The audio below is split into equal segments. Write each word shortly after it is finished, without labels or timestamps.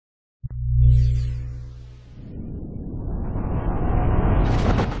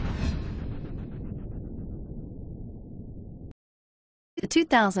The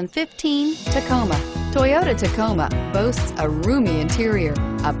 2015 Tacoma. Toyota Tacoma boasts a roomy interior,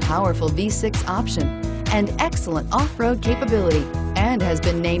 a powerful V6 option, and excellent off-road capability, and has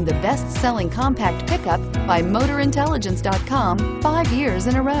been named the best-selling compact pickup by MotorIntelligence.com 5 years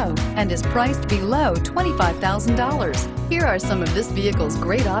in a row, and is priced below $25,000. Here are some of this vehicle's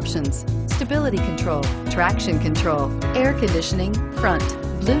great options: stability control, traction control, air conditioning, front,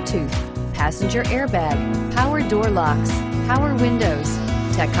 Bluetooth, passenger airbag, power door locks, power windows,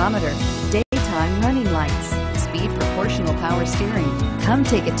 tachometer, daytime running lights, speed proportional power steering. Come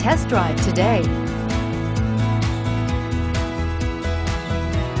take a test drive today.